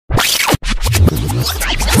I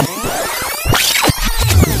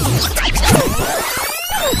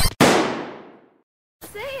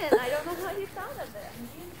don't know how you thought of it.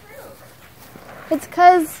 It's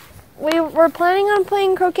because we were planning on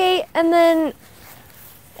playing croquet and then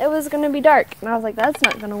it was going to be dark. And I was like, that's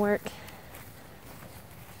not going to work.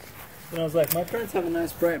 And I was like, my parents have a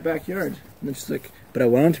nice bright backyard. And then she's like, but I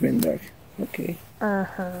want it to be in the dark. Okay.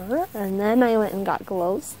 And then I went and got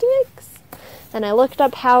glow sticks. And I looked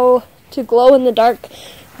up how to glow in the dark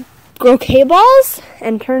croquet balls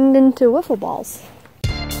and turned into wiffle balls.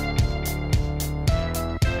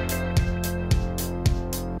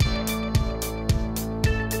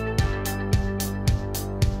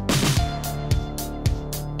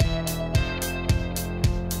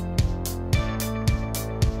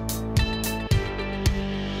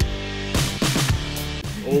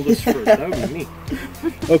 Oldest first, that would be me.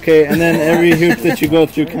 Okay, and then every hoop that you go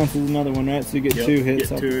through counts as another one, right? So you get 2 hits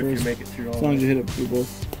get off 2 the if first. you make it through all As long as you hit it through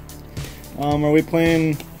both. Are we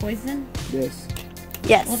playing poison? Yes.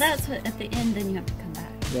 Yes. Well, that's what, at the end, then you have to come back.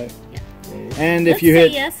 Right. Yeah. And Let's if you say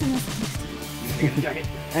hit yes and let's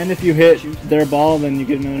and if you hit their ball, then you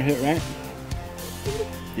get another hit, right?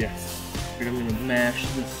 Yes. I'm gonna mash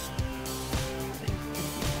this thing.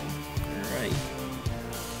 Alright.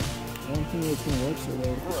 I don't think it's gonna work so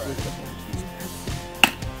well.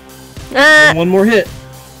 One more hit.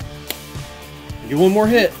 Get one more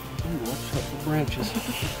hit. Ooh, watch out for branches.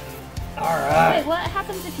 Alright. Wait, what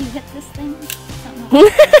happens if you hit this thing?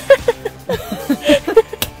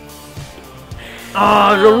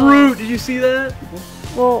 Ah, the root! Did you see that?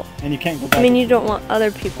 Well, and you can't go back. I mean, you don't want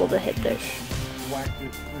other people to hit this. Whacked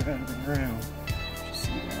it right out of the ground. Did you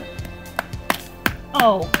see that?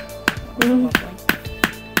 Oh.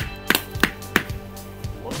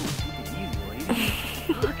 Whoa, take it easy, lady.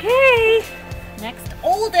 Okay. Next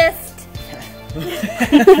oldest.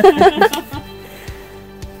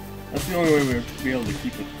 That's the only way we'll be able to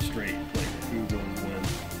keep it straight. Like, who goes when.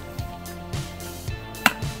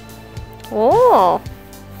 Oh.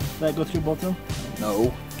 Did that go through both of them?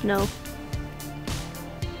 No. No.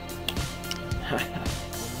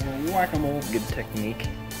 Whack-a-mole. Good technique.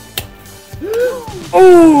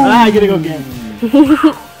 Oh! I gotta go again. As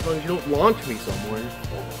long as you don't launch me somewhere.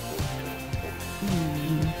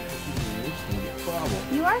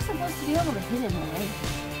 You are supposed to be able to hit him, right?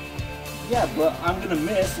 Yeah, but I'm gonna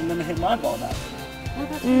miss and then hit my ball back.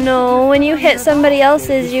 No, when you hit somebody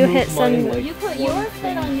else's, you hit some. You put your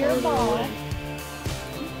foot on your ball.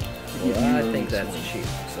 Yeah, I think that's cheap,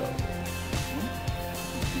 so.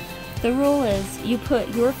 The rule is you put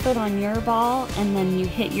your foot on your ball and then you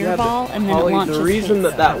hit your ball and then it launches. The reason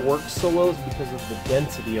his. that works so well is because of the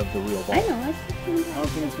density of the real ball. I know.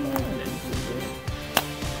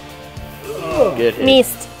 Good hit.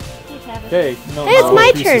 Missed. Okay. No, Hey, it's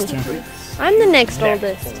my Reese's turn. I'm the next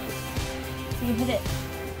oldest. So you hit it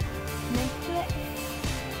next to it.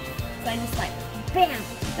 So I just like, bam!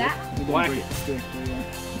 That? Whack it.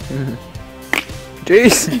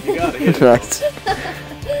 Jeez. You got it. Nice.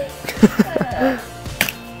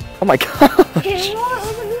 Oh my god. Okay, what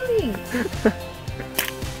was it moving?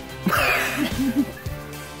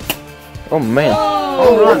 Oh man.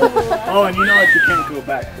 Oh, and you know, like, you can't go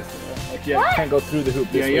back this way. Like, you can't go through the hoop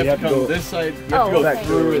this Yeah, way. you have to go come this side. You have Oh, to go okay.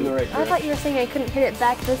 through in the right I direction. thought you were saying I couldn't hit it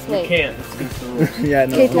back this way. You can't. It's against the rules. Yeah,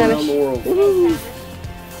 no. Okay, Go around Tavish. the world.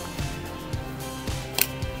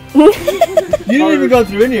 You didn't even go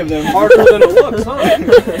through any of them. Harder than it looks, huh?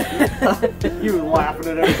 You were laughing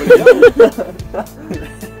at everybody else.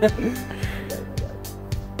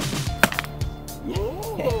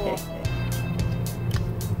 Okay,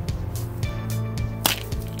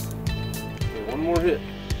 one more hit.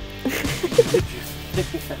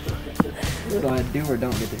 So I do or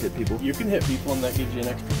don't get to hit people. You can hit people and that gives you an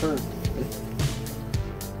extra turn.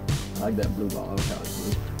 I like that blue ball. I wish I was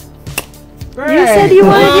blue. You said you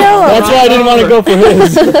wanted yellow. That's why I didn't want to go for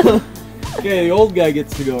his. Okay, the old guy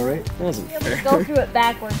gets to go, right? That wasn't fair. Go through it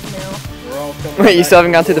backwards now. We're all coming Wait, you back. still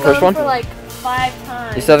haven't gone through the first one? For like 5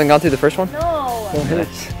 times. You still haven't gone through the first one? No. Don't hit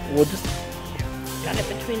it. We'll just Got it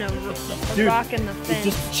between a Dude, rock and the fence.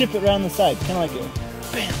 just chip it around the side, kind of like it.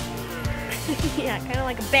 Yeah, kind of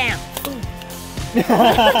like a bam.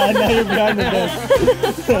 Now you're behind the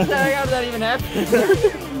fence. How did that even happen?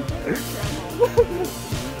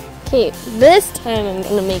 Okay, this time I'm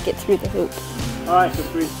gonna make it through the hoop. Alright, so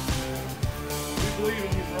 3.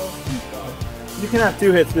 You can have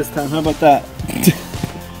 2 hits this time. How about that?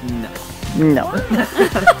 No.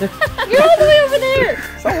 You're all the way over there.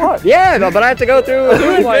 So what? Yeah, but I have to go through.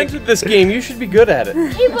 You invented this game. You should be good at it.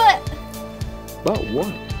 Hey, but About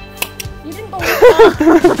what? you didn't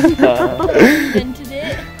believe that. You invented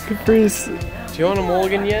it. Caprice. You want a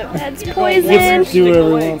mulligan yet? That's Let's poison. do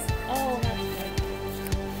whatever we want.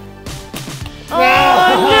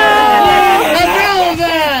 Oh no! After all of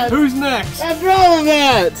that! Who's next? After all of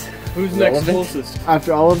that! Who's next Relevant? closest?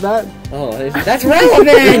 After all of that? Oh, that's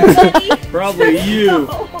relevant! Probably you.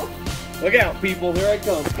 Look out, people. Here I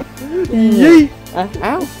come. Yeet!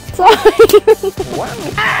 Ow. Sorry. Wow.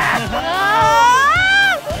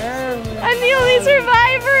 I'm the only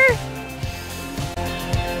survivor.